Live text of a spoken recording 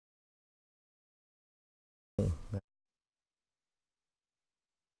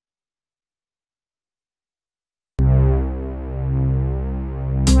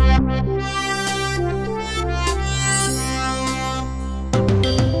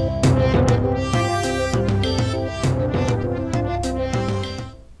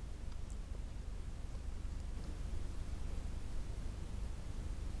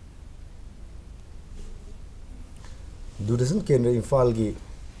Doordarshan Kendra Imphal gi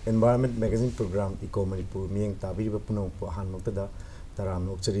Environment Magazine Program Eco Manipur Miyang Tabiriba Punongpo Hanmoktada Taram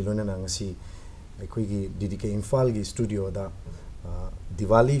Nokchari Lona Nangasi Equigi DDK Imphal gi studio da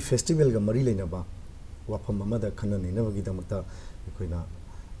Diwali Festival ga Mari Lenaba Wapam Amada Kanan Inavagi Damata Equina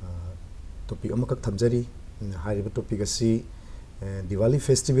topic Amakak Tamjari Hariba topic asi Diwali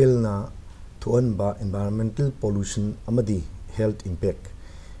Festival na thokhanba environmental pollution amadi health impact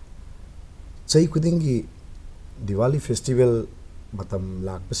Chai kudingi Diwali Festival matam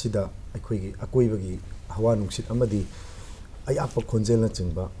lakpasida aikoigi akoibagi hawa nungsit amadi ayapa khonjel na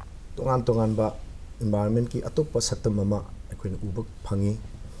chingba tongan ba environment ki atoppa satam mama aikoina ubak phangi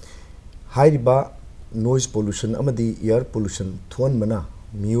hairiba noise pollution amadi air pollution thon mana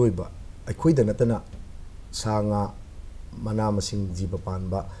miyoiba aikoida natana sanga mana masing jiba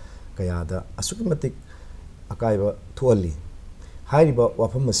panba kayada asuki matik akaiba thuali hairiba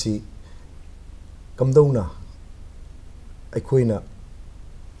wafam asi kamdauna aikoina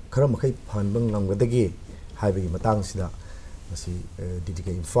khara makai phanbang ngamgadagi haibagi matang sida asi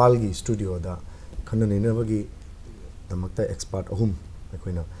DDK Imphal gi studio da khananina bagi tamakta expert ahum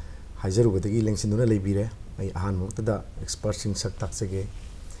aikoina haijaru gadagi lengsinuna leibire ai ahan muktada expert sing sak taksege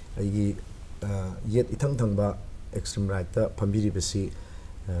aigi yet ithang thangba extreme right ta phambiri besi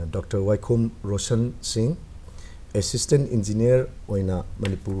Dr. Waikhom Roshan Singh assistant engineer oina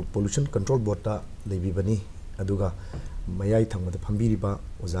Manipur pollution control board ta leibibani aduga mayai thangmada phambiriba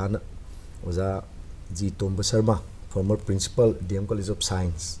oza ji Tomba Sharma former principal DM College of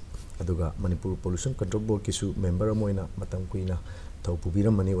Science aduga Manipur pollution control board kisu member amoina matam kuina thau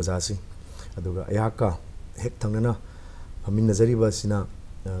pubiramani ozasi aduga ayaka hek thangnana phamin nazariba sina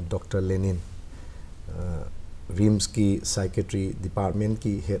Dr. Lenin RIMS की psychiatry department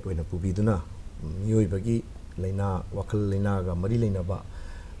की head ओइना पुबीदुना मियोइबगी लेना वखल लेना गा मरी लेनाबा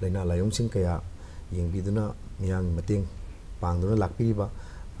लेना लायोंग सिंह कया येंगबिदुना Meiyang मतेंग पांगदुना लाकपिरिबा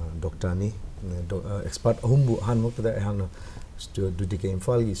doctor नि expert अहुमबु हानमक्तदा एहांगना DDK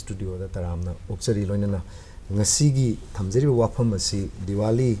Imphal gi studio da taramna okchari loinana ngasigi thamjariba wafam asi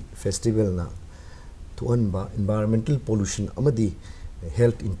Diwali festival na thokhanba environmental pollution amadi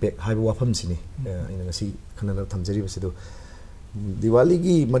health impact haiba wafam sini ina ngasi khanana thamjari basido Diwali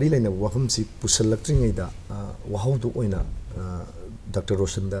gi mari laina wafam si pusallakring da wahaudu oina Dr.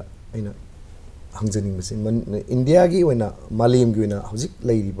 Roshan da ina hangjaning basi India gi oina malim gi oina hojik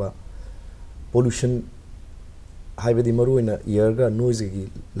leiriba pollution haiba di maru oina air ga noise gi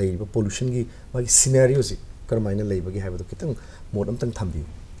leiriba pollution gi magi scenario si karmaina leiba gi haiba do kitang modam tang thambi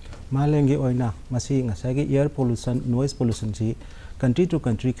malim gi oina masi ngasa gi air pollution noise pollution si country to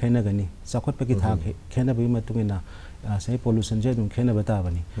country khena gani sakhot paki thak khena bi matungina sai pollution je dum khena bata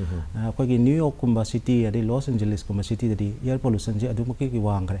bani ko gi New York kumba city adi Los Angeles kumba city adi air pollution je adu maki ki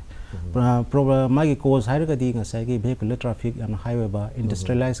wang kare problem ma gi cause hair ga di ngasai gi vehicular traffic and highway ba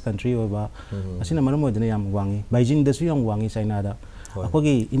industrialized country ba asina maram modina yam wangi Beijing da su yam wangi China da ko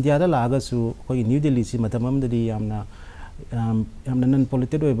gi India da la ga su ko gi New Delhi si matamam da di yamna non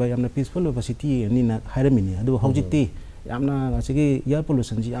polluted ba yamna peaceful ba city ni na hairamini adu hojikti yamna asigi air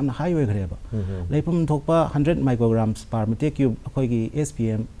pollution ji yamna high way greba leipum thokpa 100 micrograms per meter cube akoi gi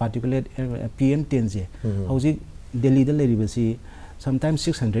SPM particulate PM10 je hauji Delhi da leribasi sometimes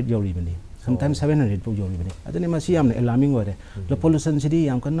 600 yori bani sometimes 700 pu yori bani adani masi yamna alarming ore the pollution ji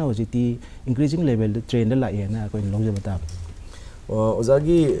yam kanna hojiti increasing level the trend la yana akoi longje bata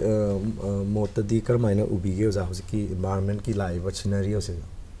ozagi motadi karmaina ubige oza hojiki environment ki laiba scenario se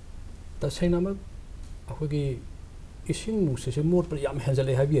ta sainama akoi ising nungsi se mot par yam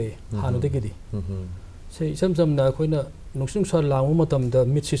henjale habi hanu de gidi se isam samna khoina nungsung sar lamu matam da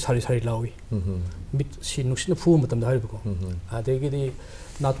mit si sari lawi mit si nungsina fu matam da haribu ko ade gidi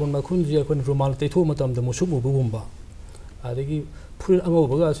naton ma khun ji khon rumal te thu matam da musu bu bumba ade gi phul ango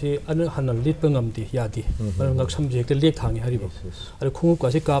baga si an hanal lit pangam ti yadi mar ngak sam je te lek thangi haribu ade khungu ka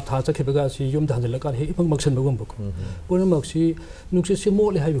si kap tha cha khibaga si yum da hanjala ka he ipang maksan bagum bu ko pura mak si nungsi se mo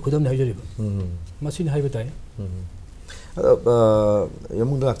le haibi khudam na hajari masin haibi tai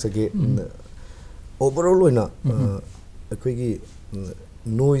yamung lak chage overall loina akoigi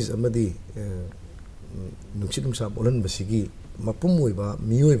noise amadi nungsit nungsa bolan basigi mapum oiba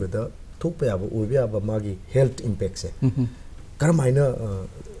miyoi bada thokpa yaba oiba yaba magi health impact se karamaina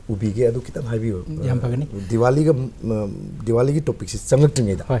ubige adu kitang haibiyo Diwali gi topic si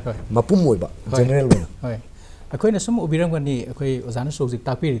changaktingai da mapum oiba general loina akoina sum ubiram gani akoi ozana sojik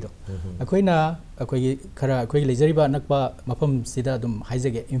takpiri do akoina ꯑꯩꯈꯣꯏꯒꯤ ꯈꯔ ꯑꯩꯈꯣꯏꯒꯤ ꯂꯩꯖꯔꯤꯕ ꯑꯅꯛꯄ ꯃꯐꯝꯁꯤꯗ ꯑꯗꯨꯝ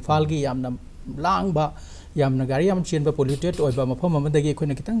ꯍꯥꯏꯖꯒꯦ ꯏꯝꯐꯥꯜꯒꯤ ꯌꯥꯝꯅ ꯂꯥꯡꯕ ꯌꯥꯝꯅ ꯒꯥꯔꯤ ꯌꯥꯝ ꯆꯦꯟꯕ ꯄꯣꯂ꯭ꯌꯨꯇꯦꯠ ꯑꯣꯏꯕ ꯃꯐꯝ ꯑꯃꯗꯒꯤ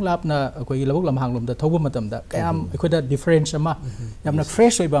ꯑꯩꯈꯣꯏꯅ ꯈꯤꯇꯪ ꯂꯥꯞꯅ ꯑꯩꯈꯣꯏꯒꯤ ꯂꯧꯕꯨꯛ ꯂꯝꯍꯥꯡꯂꯣꯝꯗ ꯊꯧꯕ ꯃꯇꯝꯗ ꯀꯌꯥꯝ ꯑꯩꯈꯣꯏꯗ ꯗꯤꯐꯔꯦꯟꯁ ꯑꯃ ꯌꯥꯝꯅ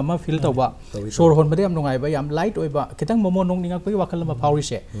ꯐ꯭ꯔꯦꯁ ꯑꯣꯏꯕ ꯑꯃ ꯐꯤꯜ ꯇꯧꯕ ꯁꯣꯔ ꯍꯣꯟꯕꯗ ꯌꯥꯝ ꯅꯨꯡꯉꯥꯏꯕ ꯌꯥꯝ ꯂꯥꯏꯠ ꯑꯣꯏꯕ ꯈꯤꯇꯪ ꯃꯃꯣꯟ ꯅꯣꯡꯅꯤꯡꯉꯛꯄꯒꯤ ꯋꯥꯈꯜ ꯑꯃ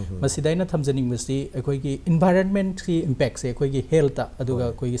ꯐꯥꯎꯔꯤꯁꯦ ꯃꯁꯤꯗ ꯑꯩꯅ ꯊꯝꯖꯅꯤꯡꯕꯁꯤ ꯑꯩꯈꯣꯏꯒꯤ इन्वायरमेंटकी इम्पैक्ट अखोई हेल्थ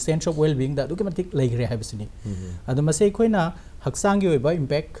अखोई सेंस ऑफ वेल बीइंग लेग्रे है अदु मसे अखोइना हक्चांगी ओइबा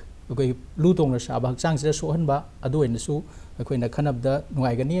इम्पैक्ट अखोई लू तोंगना साबा हक्चांगसिदा सोहनबा अदु ओइनसु अखोइना खनबदा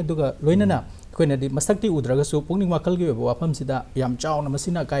नुगाइगनी अदुगा लोइनना अखोइना दि मसक्ति उद्रगसु पुंगनिंग वाखलगी ओइबा वाफमसिदा याम चावना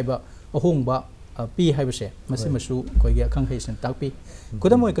मसिना काइबा अहोंगबा पी हाइबसे मसे मसु अखोइगे खंगहेसन ताकपी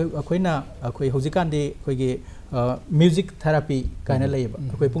खुदम अखोइना अखोइ हौजिकान्दी अखोइगे म्यूजिक थेरापी काइना लेबा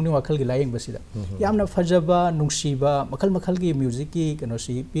अखोइ पुंगनिंग वाखलगी लायेंगबसिदा यामना फजबा नुंगसीबा मखल मखलगी म्यूजिक की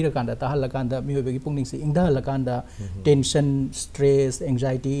कनोसी पीरकांदा ताहलकांदा मियोबेगी पुंगनिंगसी इंगदहलकांदा टेंशन स्ट्रेस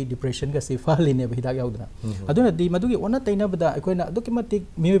एंजाइटी डिप्रेशन गसी फालिने हिदाक याउदना अदुना दि मदुगी ओना तैनाबदा अखोइना अदुकी मतिक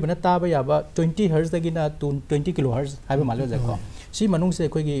मियोबना ताबा याबा 20 हर्ट्ज दगिना 20 किलो हर्ट्ज हाइबा मालो जाको सी मनुंग से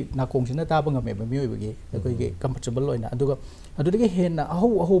अखोइगी नाकोंगसिना ताबा ngame मियोबगी अखोइगी कंफर्टेबल ओइना अदुगा अदुदगी हेना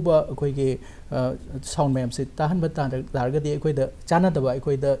अहोबा अखोइगी साउंड मैम से ताहनबा तारगदी अखोइदा चानादबा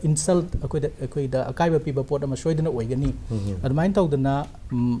अखोइदा इंसल्ट अखोइदा अकाइबा पीबा पोट अमा सोइदना ओइगनी अदुमाइन तौदना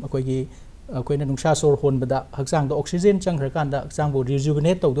अखोइगी अखोइना नुंसा सोर होनबदा हक्चांगदा ऑक्सीजन चंग्रकांदा हक्चांगबो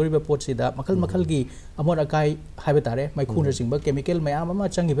रिजुविनेट तौदोरिबा पोटसिदा मखल मखलगी अमोर अकाइ हाइबा तारे मैखुना सिंबा केमिकल मयाम अमा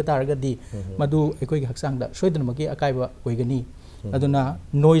चंगिबा तारगदी मदु अखोइगी हक्चांगदा सोइदनमगी अकाइबा ओइगनी अदुना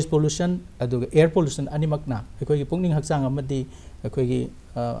नॉइज पोल्यूशन अदुगा एयर पोल्यूशन अनिमकना अखोइगी पुंगनिंग हक्चांग अमदी अखोइगी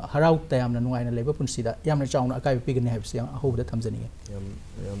हराउ तयामना नुगाइना लेबा पुनसिदा यामना चाउना अकाइबा पिगनी हाइबसि अहोबदा थमजनिगे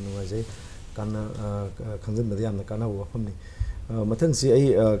याम नुगाइजै काना खंजनबदा यामना काना वाफमनि मथंग से आई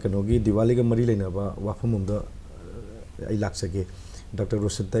कनोगी दिवाली का मरी लेनाबा वाफम उमदा आई लाक्सगे डॉक्टर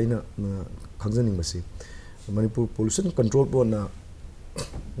रोशन तैना खंजनिंग बसी मणिपुर पोल्यूशन कंट्रोल बोर्ड ना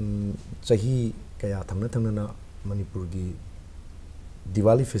चाही कया थंगना थंगना मणिपुर की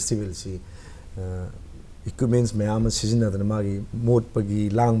दिवाली फेस्टिवल से इक्विपमेंट्स मैम सिजनदना मागी मोटपगी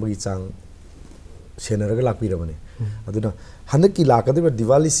लांगबगी चांग सेनरगा लाकपिरबने अदुना हनकी लाकदबा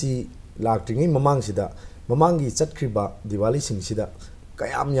दिवाली सी लाक्ट्रिंगै ममांगसिदा ममांगी चटख्रिबा दिवाली सिंगसिदा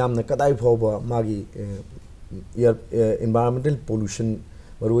कयाम यामना कदाइ फावबा मागी एयर एनवायरमेंटल पोल्यूशन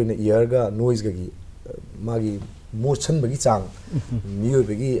मरुइना एयर गा नॉइज गी मागी मोशन बगी चांग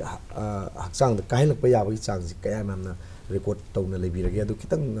मियोबगी हक्चांग द काइलकपा याबगी चांग जि कयाम यामना रिकॉर्ड तौना लेबिरगे अदु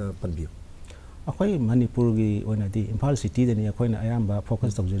खितंग पनबियो अखोई मणिपुर की ओइनादी इम्फाल सिटी दनी अखोइना अयाम्बा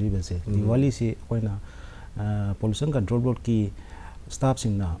फोकस तौजरिबसे दिवाली से अखोइना पोल्यूशन कंट्रोल बोर्ड की स्टाफ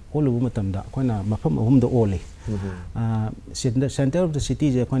सिंगना ओलुबु मतमदा अखोइना मफम अहुमदा ओले centre of the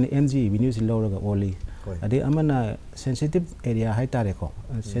city J अखोइना MG Avenue से लौरगा ओली अदे अमना सेंसिटिव एरिया हाइ तारे को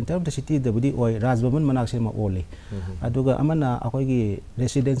सेंटर ऑफ द सिटी दबुदी ओय राजभवन मनाक से मा ओली अदुगा अमना अखोइगी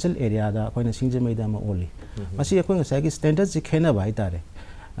रेसिडेंशियल एरिया दा अखोइना सिंगजमैदा मा ओली मसी अखोइना साइगी स्टैंडर्ड से खेना बाइ तारे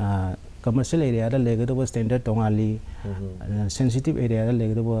commercial area लेगदब standard तोंगाली sensitive area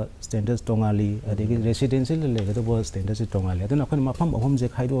लेगदब standard तोंगाली अदगी residential लेगदब standard से तोंगाली अदुना अखोन मफम अहुम जे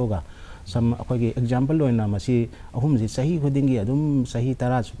खाइदोगा सम अखोगी एग्जांपल लोइना मसी अहुम जे सही खुदिंगी अदुम सही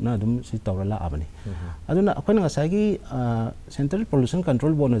तरा सुना अदुम सि तौरला आबनी अदुना अखोन ngसागी central pollution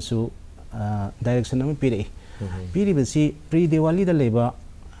control board नसु direction अम पिरे पिरि बसी प्री दिवाली द लेबा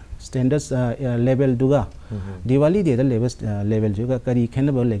स्टैंडर्ड्स लेवल दुगा दिवाली दे द लेवल जुगा करी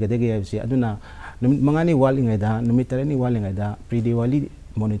खेनब लेगदेगे याबसी अदुना नुमित मंगानी वालिंगैदा नुमित तरनी वालिंगैदा pre Diwali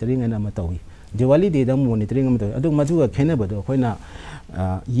monitoring Anna मतौई Diwali they the monitoring अम तौई अदु मजुगा खेनबदो अखोइना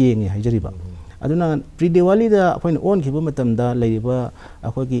येंगे हाइजरिबा अदुना pre Diwali the अखोइना on खिबा मतमदा लेरिबा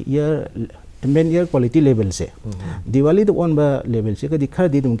अखोगी year main air quality level से दिवाली द ऑन बा लेवल से कदी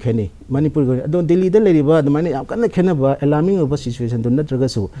खरदी दुम खेने मणिपुर अदो दिल्ली द लेरिबा अदमाने याम कन्न खेनबा अलार्मिंग ओबा सिचुएशन दु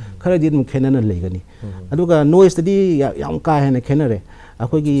नत्रगसु खरदी दुम खेनना लेगनी अदुगा नॉइस तदी याम का हेने खेनरे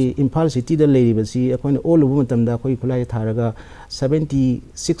अखोगी इम्फाल सिटी द लेरिबसी अखोइना ऑल ओबा मतमदा अखोई खुलाई थारगा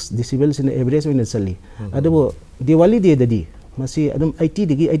 76 डेसिबल सिन एवरेज ओइना चली अदबो दिवाली दे ददी मसी अदम 80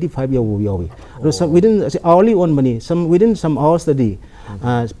 डिग्री 85 यावी अदो सम within hourly on money some within some hours तदी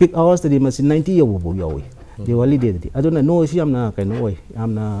peak hours तदी मसी 90 यावी दिवाली दे ददी अदुना नॉइस यामना कैनो ओय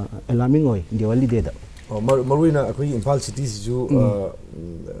यामना अलार्मिंग ओय दिवाली दे द मरुइना अखोई इम्फाल सिटी सिजु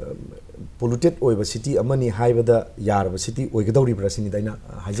पोल्यूटेड ओइबा सिटी अमनी हाइबदा यारबा सिटी ओइगदौरी ब्रासिनी दैना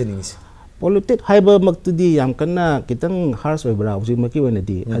हाइजनिंगस पोल्यूटेड हाइबा मक्तुदी याम कन्ना कितंग हार्स ओइबरा हुजि मकी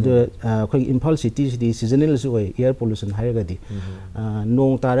ओइनदी अदो अखोई इम्फाल सिटी सिटी सीजनल सु ओइ air pollution हाइरगदी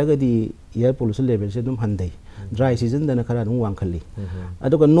नोंग तारगदी air pollution level से दुम हंदै ड्राई सीजन दना खरा नु वांखली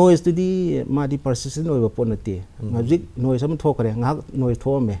अदुगा नॉइस तुदी मादी परसिस्टेंट ओइबा पोनते म्यूजिक नॉइस हम थोकरे ngak noise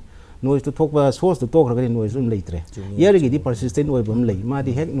थोमे noise to talk about source to talk about noise later. Here is the persistent way from lay.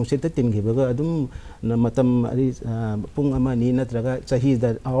 Madi heck no set in give adum namatam pung amani natraga sahi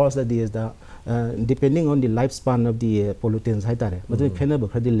that hours that is the depending on the lifespan of the pollutants haitare. But we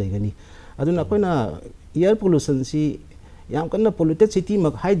cannot have the legani. Aduna koina air pollution see yam kana polluted city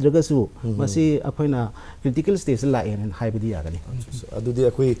mak high dragasu masi akoina critical stage la and high bidi agani. Adu di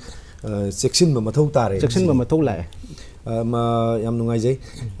akoi section ma mathau tare. Section ma mathau la. Ma yam nungai jai.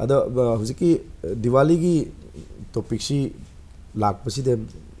 Ada huziki Diwali gi topic si lak pasi de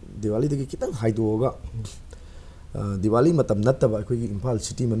Diwali de kitang high doga. Diwali matam nattaba akoi Imphal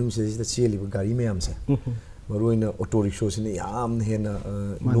city manung se da cheli ba gari me yam se. Maruina auto rickshaw sine yam hena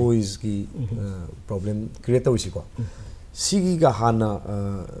noise ki problem create tawisi ko. Sigi ga hana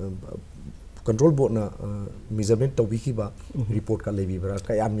control board na measurement tawiki ba report ka lebi bara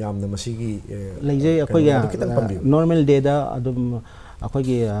ka yam na masigi leje akoi ga normal data adum akoi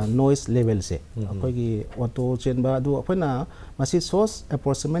gi noise level se akoi gi auto chen ba adu akoi na masi source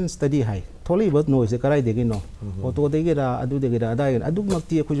approximate study hai tholi about noise karai degi no auto degi ra adu da adu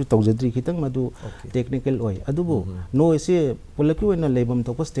makti akoi ju tawjadri kitang madu technical oi adu bu noise se pulaki na lebam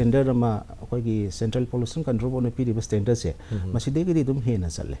to standard ma akoi gi central pollution control board na piri standard se masi degi dum he na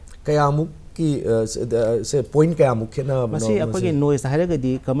challe kayamu ki se point kayamu khena masi akoi gi noise haraga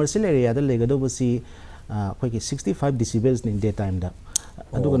di commercial area da lega do basi akoi gi 65 decibels in daytime da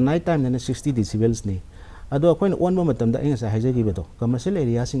adu night time na 60 decibels ni adu akoi one moment da enga haje gi beto commercial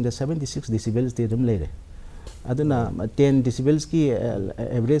area sing da 76 decibels de dum lere adu na 10 decibels ki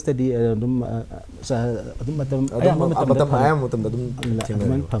average da di dum matam da dum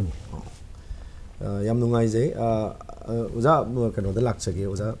thang yam nungai jai uza kano da laksage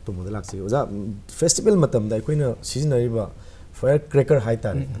uza tumo da laksage uza festival matam da akoi na seasonary ba firecracker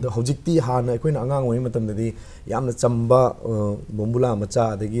haitar the hojikti hana akoina angang oi matam da di yamna chamba bombula macha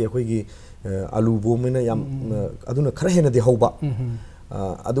adagi akoi gi alu bomena yam aduna khara hena de hoba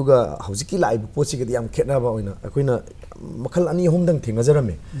aduga hojikki lai pochi ga yam khena ba oina akoina makhal ani hom dang thinga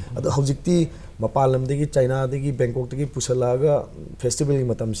jarame adu hojikti mapalam degi China degi Bangkok degi pusalaga festival gi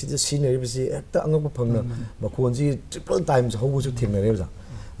matam si scenery bisi ekta angak phangna makhonji triple times hobu su thingna re ja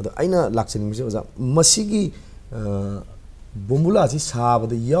adu aina laksin mi ja masigi bombula si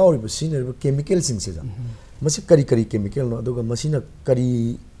sabada yauri scenery chemical sing se ja masi kari chemical no aduga masina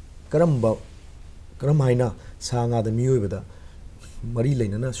kari karam haina sanga da miyoi bada mari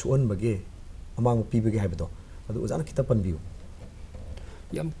lainana suan bage amang pi bage haibado adu ozana kita panbiu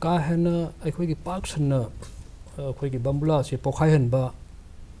yam ka hena akhoi gi park sanna akhoi gi bambula se pokhai han ba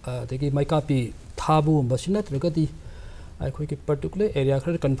degi maika pi thabu ba sinat regati akhoi gi particular area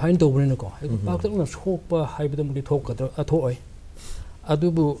khar confine to bune ko park na shok pa haibadam gi thok ka athoi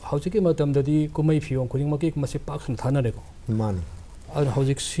adubu hauji ki matam dadi kumai phiong khuring ma ki mase park san thana re ko mani ad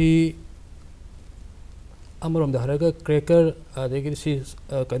hauji si amarom da haraga cracker degi si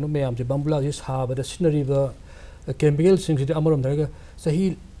kaino me am je bambula si saba da scenery ba chemical sing si amarom da sahi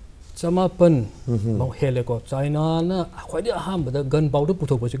chamapan mau hele ko China na khoi dia ham da gun powder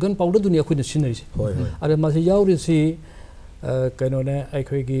puthok ba gun powder dunia khoi na scenery si are ma si yauri si kaino ne ai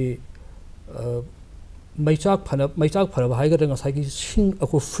khoi gi maichak phana hai ga nga sai gi sing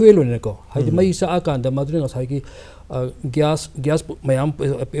ako fuel ne ko hai di mai sa akan da madu nga sai gi gas mayam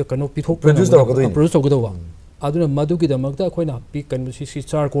kano pithok produce to ko wa aduna madu ki damak ta khoina pi kan si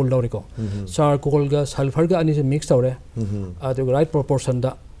charcoal law ko charcoal ga sulfur ga ani se mix tawre adu right proportion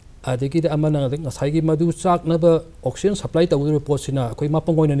da adiki da amana nga sai gi madu chak na ba oxygen supply tawdu posina khoi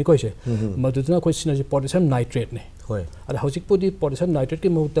mapang goina ni ko se madu na khoi sina potassium nitrate ne hoi ada hojik pudi potassium nitrate ki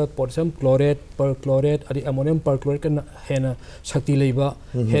muta potassium chlorate perchlorate adi ammonium perchlorate kan hena shakti leiba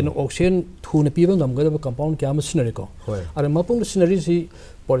hena oxygen thuna piba ngamga da compound kya ma sinari ko ada mapung sinari si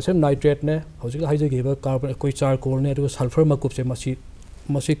potassium nitrate ne hojik haije gi ba carbon koi charcoal ne adu sulfur ma kup se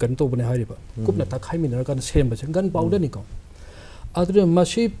masi kan to bane hariba kup na ta khai mineral kan sem ba gan powder ni ko adu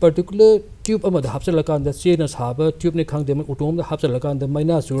masi particular tube amada hapsala kan da chena saba tube ne khang de ma utom da hapsala kan da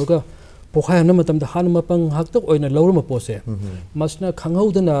maina surga pokhai na matam da han mapang haktok oina lawr ma pose masna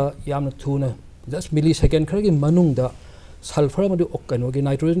khanghaudana yamna thuna just millisecond khagi manung da sulfur ma du okano gi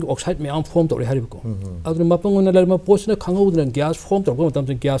nitrogen oxide me am form to re haribo adu mapang ona lar ma posna khanghaudana gas form to matam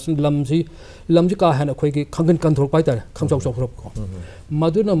gas lamji ka hana khoi gi khangan kan thok pai tar khangchok chok rop ko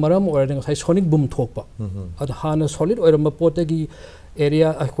maduna maram orang sai sonic boom thokpa adu hana solid oiram pot gi area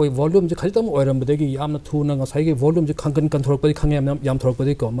koi volume je khalitam oiram bedegi yamna thuna nga sai gi volume je khangan kan thorok padi khang yam thorok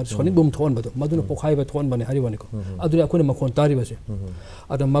padi ko ma sonic boom thon badu maduna pokhai ba thon bane hari bane ko adu akuna makhon tari ba se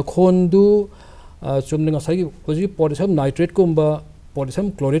ada makhon du chumni nga sai gi hoji potassium nitrate kumba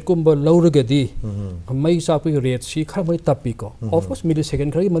potassium chloride kumba lawragadi mai chakpi rate si khar mai tapi ko of course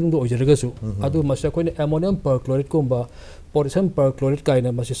millisecond khari manung do ojaraga su adu masa koine ammonium perchlorate kumba potassium perchlorate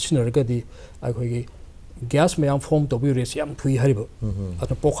kaina masi sinaragadi akhoi gas mayam form to bi rate yam thui hariba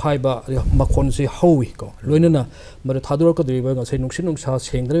atu pokhai ba makhon si howi ko loinana mar thador ko deriba ngasai nungsin sa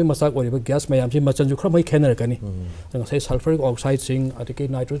sengdra masak oriba gas mayam si machan ju khar mai khenar kani ngasai sulfuric oxide sing ati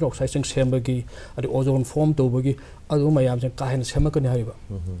nitrogen oxide sing sembagi ati ozone form to bagi adu mayam sing ka hen semakani hariba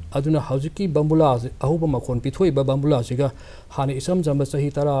aduna haujiki bambula ahuba makhon pithoi ba bambula siga hani isam jamba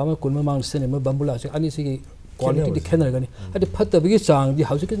sahi tara ama kunma mang sinema bambula si ani si quality di khenar kani ati phatta bagi chang di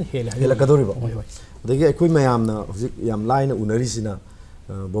haujiki hela kadoriba dagi akoi mayam na hujik yam line unari sina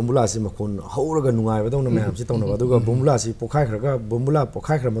bombula si makhon hauraga nungai badong na mayam si tawna aduga bombula si pokhai khraga bombula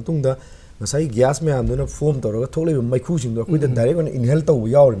pokhai khra matung da ngasai gas mayam duna form tawraga tholei maikhu sing do akoi da direct on inhale taw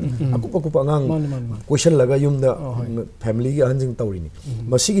yauri akup angang question laga yum da family gi anjing tawri ni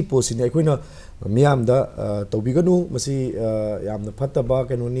masi gi posi ni akoi na miyam da tawbiganu masi yam na phatta ba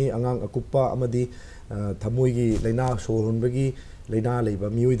kenoni angang akupa amadi thamoi gi leina sorhun bagi leina leiba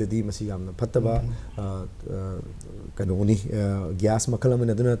mioi da di masi yamna phattaba kanoni gas makhala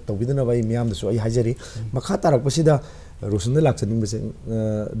mena duna tawbiduna bai miyam da so ai hajari makha tarak pasida Roshan da lakchani bese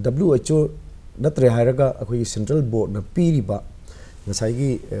WHO natre hairaga akoi central board na piriba ngasai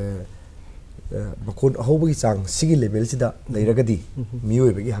gi makon ahoba gi chang sigi level sida leiraga di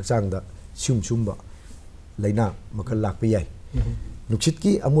mioi bagi hakchang da sumba leina makhal lakpa yai nuksit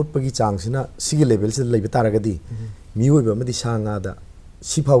ki amut pagi chang sina sigi level sida leiba taraga di mioi ba madi sanga da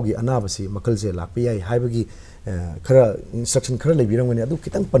sipaugi anabasi makal je lakpa yai haibagi khara instruction khara leibirangani adu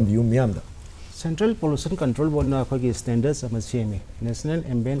kitang panbiu miyam da Central Pollution Control Board na akhoi standards ama semi National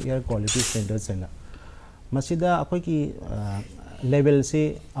Ambient Air Quality Standards na masida akhoi level se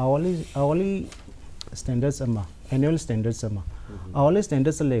hourly standards ama annual standards ama hourly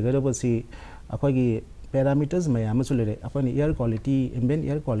standards legado basi akhoi parameters mayam su lere apani air quality ambient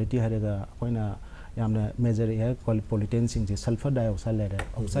air quality haraga akoina yamna major air quality pollutants sing sulfur dioxide lere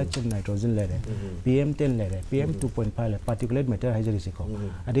oxide of nitrogen lere PM10 lere PM2.5 lere particulate matter hajari siko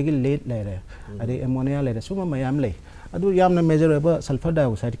adigi lead lere adi ammonia lere suma mayam le adu yamna major ba sulfur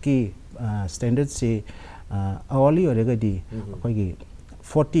dioxide ki standard se hourly orega di akoigi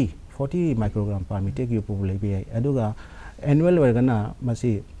 40 microgram per meter cube bu lebi aduga annual organa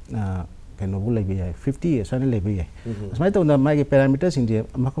masi kenobul lebi 50 sana lebi asmai to na mai parameters inje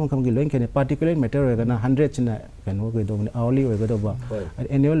makam gi loin kene particulate matter organa 100 china keno ge do hourly organa ba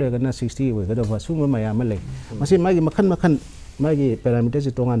annual organa 60 organa ba suma mayam le masi mai makhan mai parameters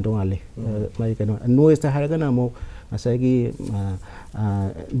tongan le mai keno noise ta haragana mo asai gi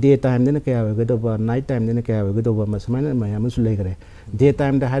day time dena kaya organa ba night time dena kaya organa ba masmai mayam su le gare day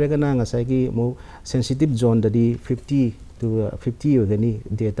time da haragana ngasai gi mo sensitive zone da di 50 to 50 yogani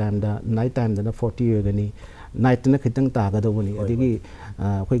daytime da night time da 40 yogani night na khitang ta ga do bani adigi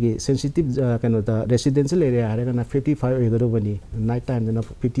khoi gi sensitive kano da residential area are na 55 yoga do bani night time da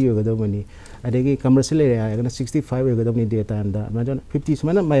 50 yoga do bani adigi commercial area are na 65 yoga do bani daytime da ma 50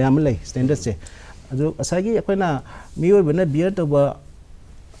 smana mayam lai standard se adu asagi akoina miyo bana beer to ba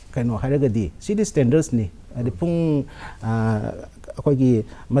kano haraga di city standards ni adi pung akoigi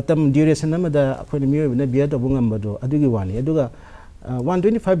matam duration amada akoina miyo bana beer to bungam bado adugi wani aduga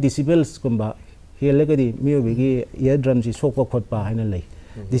 125 decibels kumba helagadi miyo bigi eardrum si sokpa khotpa haina lai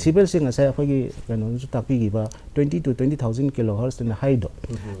decibels sing asa akoigi kano su takpi gi ba 20 to 20000 kilohertz na high do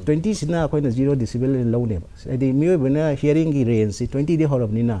 20 sina akoina 0 decibel low ne adi miyo bana hearing gi range si 20 de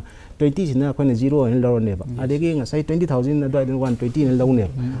horab ni na 20 sina akoina 0 en low ne ba adegi ngasai 20000 ado 120 en low ne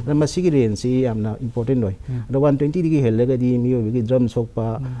na masigi range si amna important oi ado 120 digi helagadi miyo bigi drum sokpa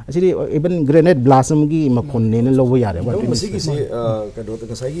asiri even grenade blossom gi makon ne na low yare ba masigi si kado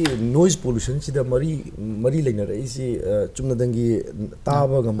ngasai gi noise pollution si da mari leina rai si chumna dangi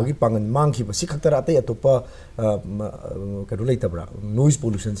taba ga magi pangan mangki ba si khaktara ate atopa kado leitabra noise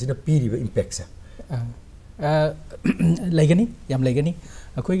pollution si na piri ba impact sa legani yam legani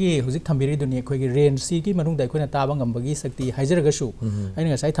akoigi hujik thambiri duni akoigi range si ki manung da koina taba ngambagi sakti haijaraga su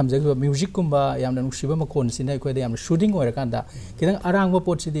aina sai thamjagi music kumba yamna nusiba makon sina akoida yamna shooting oira kanda kidang arangba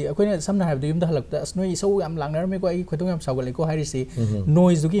pot sidi akoina samna habdu yumda halakta asnoi sau yam langnar me ko ai khotung yam sawgal ko hairi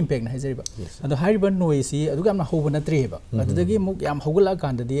noise dugi impact na haijariba ado hairiba noise si adu yamna hoba na treba adudagi muk yam hogala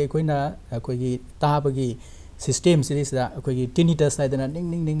kanda di akoina akoigi tabagi system series da akoigi tinnitus saidana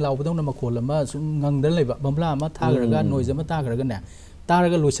ning laubadong na makol ama sum ngangdan leba bambla ama thagaraga noise ama thagaraga na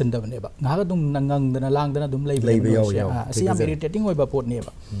taraga loisandabane ba ngaga dum nangangdana langdana dum leiba asi yam irritating oiba pot ne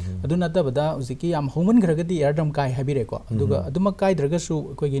ba aduna tabada uziki yam homan gragadi airdrum kai habire ko aduga aduma kai draga su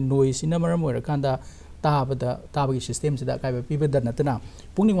akoigi noise ina maram oira kanda ताबगी system से काय पीबद नतना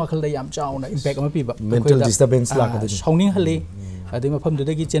पुनिंग वाखल याम Chowna impact अमा पीबा mental disturbance लाकदे साउनिंग हले अदे मफम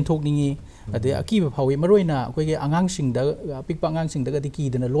दुदगी चेंथोकनिंगी अदे अकीब फावी मरोइना अखोइगे आंगांगसिंग दा पिकपा आंगांगसिंग दा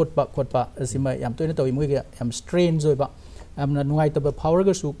कीदना लोटपा खोटपा असिमा याम तोइना तोइ मोइगे याम strain जोइबा यामना नुंगाइतबा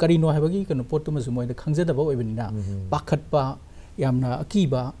फावरगसु करिनो हाइबगी कनो पोटुमसु मोइना खंगजदबा ओइबनिना पाखटपा यामना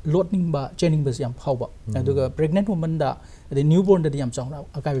अकीबा लोटनिंगबा चेनिंगबस याम फावबा अदुगा प्रेग्नेंट वुमन दा अदे न्यूबॉर्न ददी याम चाउना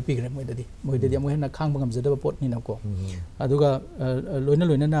अकाइबे पिग्रे मोइददी मोइना खांगबा ngамजदबा पोटनिनाको अदुगा लोइना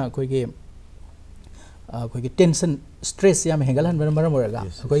लोइना अखोइगे अखोइगे टेंशन स्ट्रेस याम हेंगलहन मरम ओरगा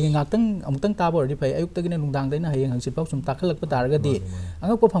अखोइगे ngaktang amutang taba ordi phai ayuk tagina nungdang daina hayeng hangsit pau sum takhalakpa taragadi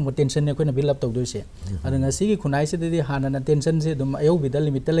angakpa phangba tension ne koina build up tawdoise adanga sigi khunai se didi hanana tension se dum ayu bidal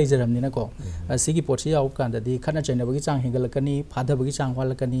limit ta leijaramni na ko sigi potsi yaw kan dadi khana chaina bagi chang hengalakani phada bagi chang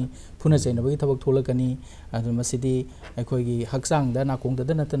walakani phuna chaina bagi thabak tholakani adu masidi akhoi hakchang da na kong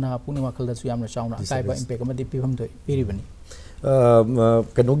da natana puni wakhal da su yamna chauna kaiba impact amadi pibam doi piribani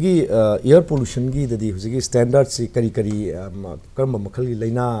कनोगी air pollution की ददी हुजिगी standard सी करी करी कर्म मखल की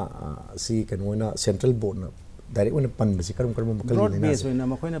लाइना सी कनोना central board ना direct one पन बसी कर्म कर्म मखल ब्रॉड बेस होइना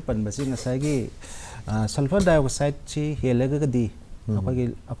मखोइना पन बसी ngसाइगी सल्फर डाइऑक्साइड ची हेलगदी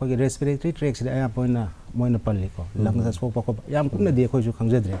अखोगी रेस्पिरेटरी ट्रैक से आया पोइना मोइना पल्ली को लंग्स सोप को याम कुमना दे खोजु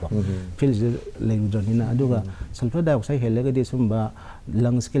खंगजद्रे को फील लेजुजनिना अदुगा सल्फर डाइऑक्साइड हेलगदी सुमबा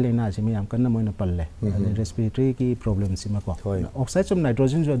लंग्स के लेना से याम कन्ना मोइना पल्ले रेस्पिरेटरी की प्रॉब्लम सिमा को ऑक्साइड सम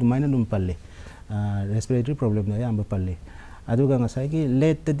नाइट्रोजन जो दुमाइना दुम पल्ले रेस्पिरेटरी प्रॉब्लम ना याम पल्ले अदुगा ngसाइगी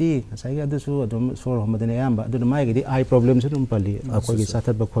लेट तदी ngसाइगी अदुसु अदुम सोर हमदने याम अदुन माइगी आई प्रॉब्लम से दुम पल्ली अखोगी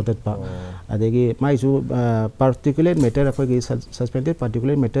साथत ब खोतत पा अदेगी माइसु particulate matter अखोगी suspended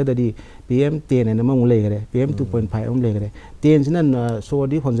particulate matter ददी PM10 N momo लेगरे PM2.5 ओम लेगरे 10 सिना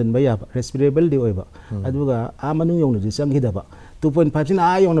सोदी होंजन बा या रेस्पिरेबल दि ओइबा अदुगा आ मनु योंनु दि संगिदबा 2.5 सिना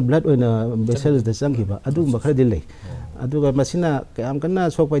आ योंना ब्लड ओइना वेसल्स द संगिबा अदु बखर दि ले अदुगा मसिना काम कन्ना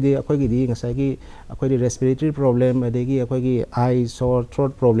सोकपाइदि अखोगी दि ngसाइगी अखोगी रेस्पिरेटरी प्रॉब्लम अदेगी अखोगी आई सोर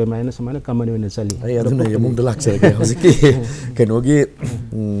थ्रोट प्रॉब्लम आइना समाना कमन ओइना चली अरे अदुना यमुंग द लाक्सरगे हजिकी कनोगी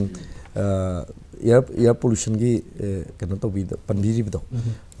एयर पोल्यूशन की कनो तो भी पंबीरी बदो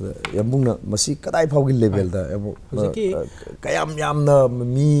यमुंगना मसी कदाई फाउगी लेवल दा कयाम यामना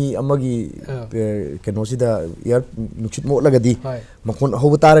मी अमगी कनो सिदा एयर नुचित मोलगदी मखोन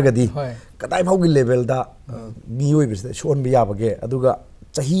होबतारगदी कदाई फाउगी लेवल दा मी होइबस शोन बिया बगे अदुगा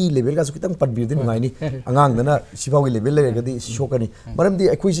चाही लेवल का सुकितंग पंबीरदि नुगाइनी अंगांग दना सिफाउगी लेवल लेगदी शोकनी मरमदी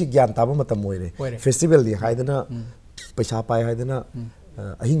अखोई सि ज्ञान ताबा मतम मोइरे फेस्टिवल दी हाइदना पैसा पाइ हाइदना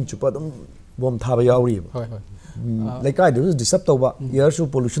अहिंग चुपा दम बम थाबा यावरी लेकाय दु डिस्टर्ब तौबा एयर सु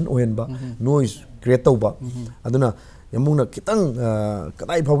पोल्यूशन ओहेनबा नॉइज क्रिएट तौबा अदुना यमुना खितंग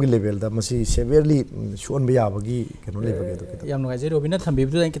कदाई फाउगी लेवल दा मसी सेवियरली शोन बया बगी कनो लेबगे तो याम नुगाइजे रोबिना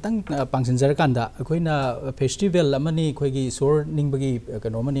थंबिबदु खितंग पांगसिनजर कांदा अखोइना फेस्टिवल अमनी खोइगी सोर निंगबगी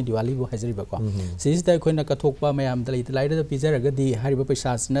कनो मनी दिवाली बु हाइजरिबा को सिसदा अखोइना कथोकपा मयाम दलाई लाइदा पिजरगदी हारिबा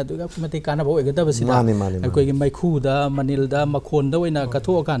पैसासना दुगा मते काना बो एगदबसिदा अखोइगी मैखुदा मनिलदा मखोनदा ओइना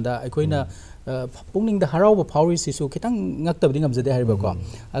कथोक कांदा अखोइना पुंगनिंग द हराव फावरी Sissu खितंग ngaktabdi ngamjade hariba ko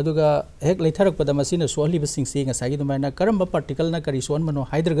aduga hek leitharakpada masina sohliba singsi ngasagi dumaina karamba particle na kari son mano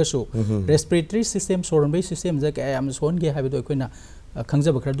haidragasu respiratory system soronbai system ja ka am son ge haibido koina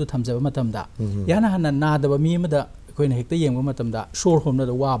khangjaba khradu thamjaba matamda yana hanna nadaba mi amada koina hekta yengba matamda sor homna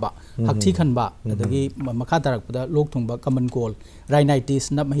da waba hakthi khanba adagi makha tarakpada lok thungba common cold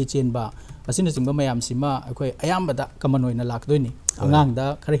rhinitis nap mahi chenba asina jingba mayam sima akoi ayambada common oina lakdoini angangda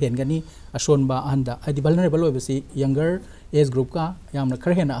khara hengani asonba ahanda adi vulnerable oibasi younger age group ka yamna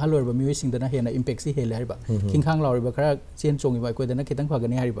khara hena halorba miwising dana hena impact si hele hariba kingkhang lawriba khara chen chongiba akoi dana khitang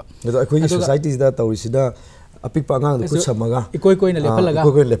phagani hariba edo akoi society da tawrisida apik pa ngang ku samaga ikoi koina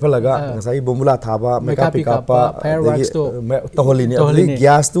lepalaga ngasai bomula thaba makeup pikapa fireworks to toholini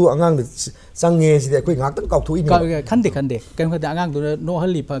gas tu angang sange sidi akoi ngak tang kauthui ni khande kan khade angang du no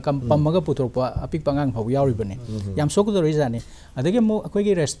halli kam pamaga puthorpa apik pa ngang phau yauribane yam sok do rizani adage mo akoi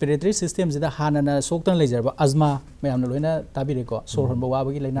gi respiratory system sida hanana soktang lejarba asthma mayamna loina tabire ko sor honba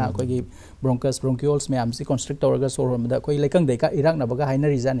wabagi laina akoi gi bronchioles mayam si constrict tawraga sor honba akoi lekang dei ka irak na baga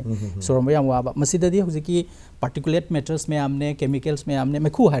haina rizani sor honba yam waba masidadi hujiki particulate matters mayamne chemicals mayamne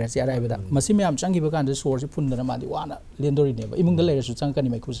mekhu haira si araibada masi mayam changi bakan de sor si phundana madi wana lendori neba imungda leira su changkani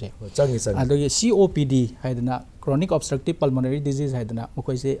mekhu se changi adoge COPD haidana chronic obstructive pulmonary disease haidana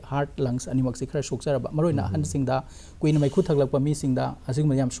mokoi se heart lungs animak se khara sokjaraba maroina han singda kuina mekhu thaglakpa mi singda asing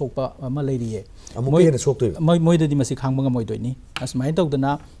mayam sokpa ma leiriye moi hena soktoi moi dadi masi khangba ngamoi doini asmai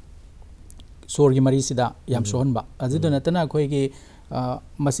tawdana sor gi mari sida yam sohonba ajidona tana khoi gi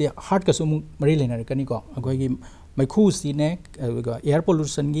masi heart ka sum mari lenar kani ko akoi gi mai khu si ne air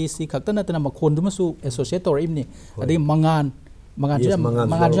pollution gi si khakta na tana makhon dum su associate tor imni adi mangan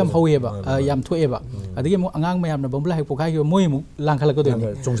jam hawe ba yam thoe ba adi mu angang mayam na bombla hai pokai gi moi mu lang khala ko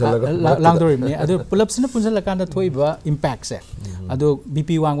lang dor imni adu pulap sina punjal la kan da thoi ba impact se adu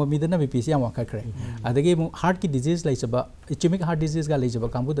bp wang ba mi da na bp si am wakha khre adi mu heart ki disease lai chaba ischemic heart disease ga lai chaba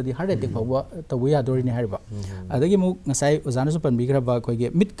kambu da di heart attack ba tawu ya dor ni harba adi mu ngasai ozana su pan bi gra ba khoi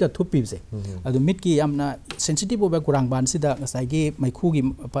ge mit ka thupi se adu mit ki yamna sensitive ba kurang ban si da ngasai gi mai khu gi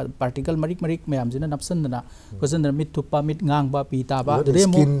particle marik mayam jina napsan na kosan mit thupa mit ngang ba pi ta ba de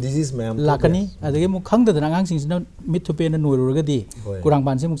mu lakani adi mu khang da ngang sing sina mit thupe na noir ga di kurang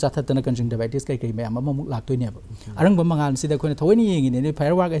ban si mu chathat na conjunctivitis kai kai mayam ma mu lak toi ne ba arang ba mangan si da khoi na thoi ni yeng ni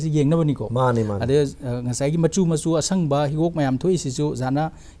firework ai si yeng na ba ni ko mani adi ngasai gi machu asang ba higok mayam thoi si su jana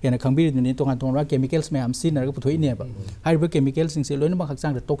hena khangbi ni tongan tongan chemicals mayam si na ga puthoi ne ba hai ba chemicals sing se loina ma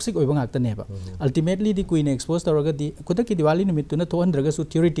khakchang da toxic oi ba ngak ta ne ba ultimately di queen expose tor ga di kuta ki diwali ni mit tu na thon dra ga su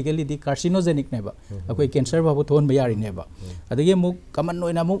theoretically di carcinogenic ne ba akoi cancer ba thon ba yari ne ba adage mu kaman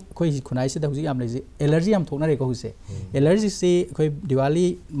noina mu khoi khunai se da huji am lai allergy am thokna re ko huse allergy se khoi diwali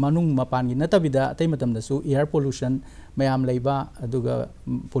manung mapan gi na tabida atai matam da su air pollution mayam leiba aduga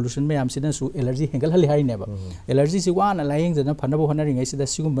pollution mayam sina su allergy hengal hali hari neba allergy si wana laing jana phanabo honari ngai sida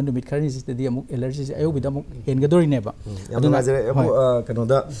sigum bandu mit khari sida di amuk allergy si ayo bidamuk hengadori neba aduna jare abu kano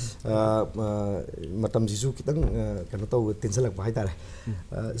da matam jisu kitang kano taw tensalak ba haitare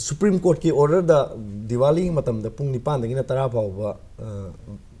supreme court ki order da diwali matam da pung 9 dagina 10 fawba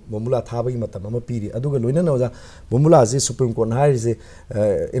bomula thabagi matam ama piri aduga loina na oja bomula se supreme court hai se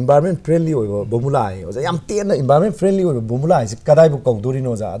environment friendly oiba bomula ai oja yam tena environment friendly oiba bomula ai se kadai bu kaudori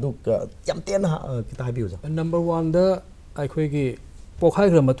no oja adu yam tena kita habi oja number 1 da ai khoi gi pokhai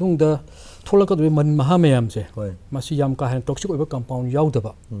gra matung da tholaka do man maha mayam se masi yam ka han toxic oiba compound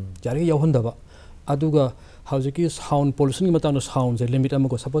yaudaba jari yauhandaba aduga howjiki sound pollution ki matano sound se limit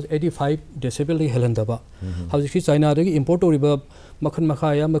amako suppose 85 decibel li helandaba howjiki china de import oriba makhan makha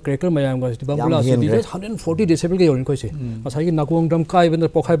yam cracker mayam ga bambula se 140 decibel ge yorin koise masai gi nakong dam kai ben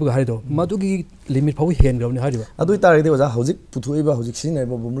pokhai bu hari do madu gi limit phaw hen grawni hariba adu tare de oja howjik puthuiba howjik sinai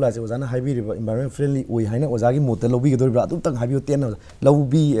ba bambula se oja na habi riba environment friendly oi haina oja gi motel lobi ge doribra adu tang habi ten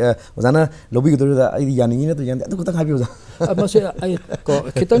lobi oja na lobi ge dorida ai yani ni na to yan adu tang habi oja amase ai ko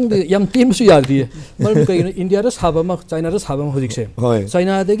kitang yam team su yar di mar kai india ra saba ma china ra saba ma hojik se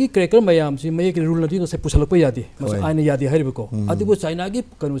china de gi cracker mayam si mai ki rule na di se pusalak pa yadi mas aina yadi hariba ko adu China ki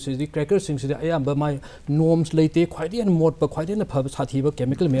kanu se di cracker sing se ayam ba mai norms leite khwaidi an mod pa khwaidi na phab sathi ba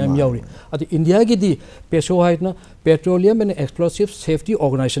chemical mayam yauri adi India ki di peso hait na petroleum and explosive safety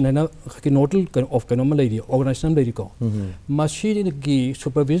organization na ki nodal of kanoma lady organization lady ko machine ki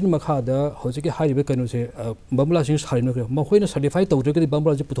supervision makha da hoje ki hari ba kanu se bambula sing hari no ma khoina certify tawre ki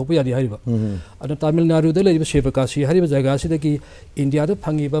bambula je puthop ya di hari ba ada Tamil Nadu de lady ba sevakasi hari ba jaga se ki India da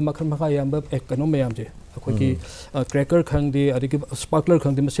phangi ba makhan makha yam ba kanoma mayam je akhoi ki cracker khangdi adiki sparkler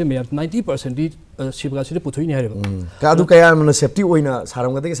khangdi mase mayam 90% di sibagasi de puthoi ni hariba ka adu kaya man safety oina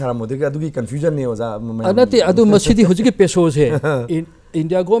saram gade ki saram mode ki adu ki confusion ne oja anati adu masidi hojiki peso se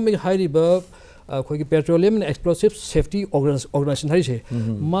India government hariba akhoi ki petroleum and explosive safety organization hari se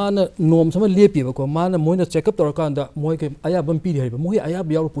mana norm sama lepi ba ko mana moina check up tor kan da moi ke aya bam pi hariba moi aya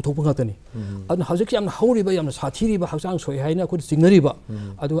biaw puthok pa ngatani adu hojiki yam hauri ba yam sathiri ba haksang soi haina ko singnari ba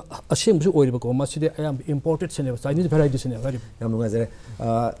adu asem su oiriba ko maside aya imported sene Chinese variety sene hariba yam lunga jare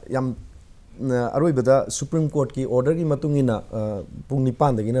yam aroi bada supreme court ki order ki matungina pung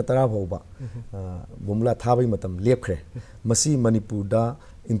 9 dagina 10 fawba bomula thabai matam lepkhre masi Manipur da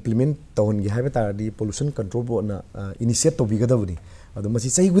implement tawon gi haiba taradi pollution control board na initiate to bigadabuni adu masi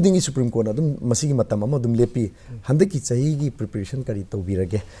sahi guding supreme court adum masi gi matam ama dum lepi hande ki sahi gi preparation kari to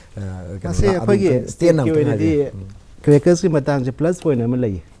birage masi akhoi gi state na di crackers ki matang je plus point am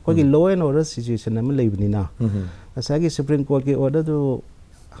lai akhoi gi law and order situation am lai buni na asa gi supreme court ki order to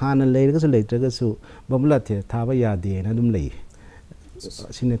hana leiraga su leiraga su bamla the thaba yade na dum lai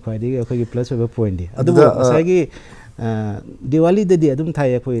sine khwaidi akhoi gi plus over point di adu asa gi Diwali de adum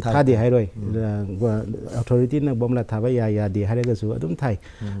thai akhoi thade hairoi authority na bomla thaba ya de haraga su adum thai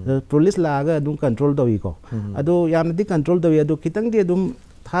police la ga adum control dawi ko adu yam di control dawi adu kitang di adum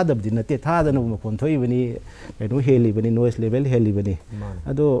thadab di nate thada na kon thoi bani enu heli bani noise level heli bani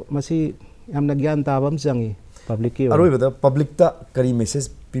adu masi yamna gyan tabam changi public ki aroi bada public ta kari message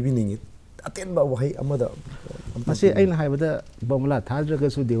pibiningi aten ba wahai amada masi aina haibada bomla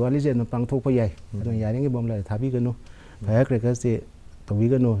thadraga su Diwali je no pangthok pa yai adu yaringi bomla thabi ganu firecrackers de tobi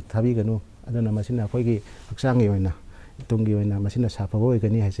ganu thabi ganu aduna masina khoi gi haksang yoina tungi yoina masina saphabo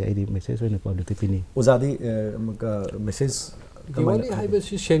gani haise ai message oina public pini ozadi message Diwali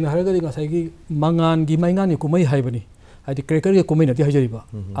haibasi sengna haragadi ngasai mangan gi maingan ni kumai haibani hadi cracker ge kumai nati hajariba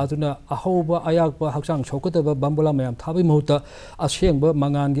aduna ahoba ayakba haksang chokotaba bambula mayam thabi mahuta asengba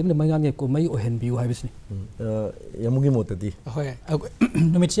mangan gi maingan ge kumai ohenbiu haibisni yamugi motadi hoi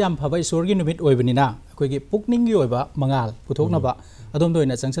numit siam phaba isor gi numit oibanina koi gi pukning gi oiba mangal puthokna ba adom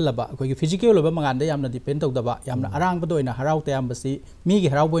doina changsalaba koi gi physical oiba mangan da yamna depend tawdaba yamna arang ba doina harau tayam basi mi gi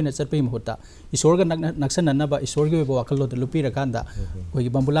harau boina chatpai mahuta isor ga naksanna ba isor gi oiba wakal lo de lupi rakanda koi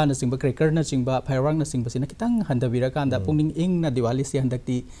gi bambula na singba cracker na singba firework na singba sina kitang handabira kanda pungning ing na Diwali si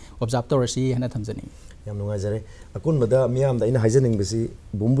handakti observe torasi hana thamjani yam nungai jare akun bada miyam da ina haijaning basi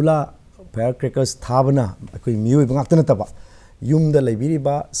bumbula firecrackers thabana akoi mioi bangakna taba yum da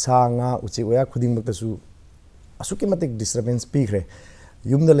leibiriba sanga uchi oya khuding baktasu asuki matik disturbance pikre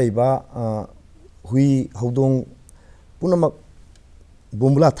yum da leiba hui hodong punamak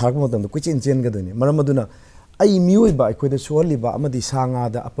bumbula thak matam kuchin chen gadoni maramaduna ai mioi ba akoi da soli ba amadi sanga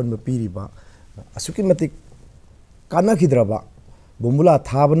da apan ba piriba asuki matik kana khidraba bumbula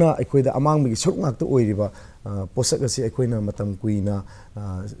thabana akoi da amang mi sok ngak to oiriba posak asi akoi na matam kuina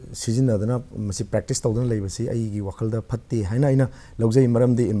season adana masi practice tawdana leibasi ai gi wakal da phatti haina ina logjai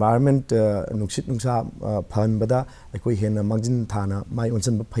maram di environment nuksit nungsa phan bada akoi hena mangjin thana mai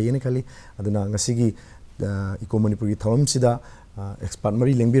onsan ba phayene khali aduna ngasi gi iko manipur gi thawam sida expert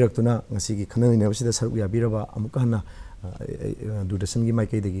mari lengbirak ngasi gi khana ne basida saruk ya biraba amuka hana Doordarshan gi mai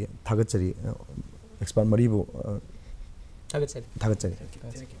kai degi thagat chari expert mari bo thagat chari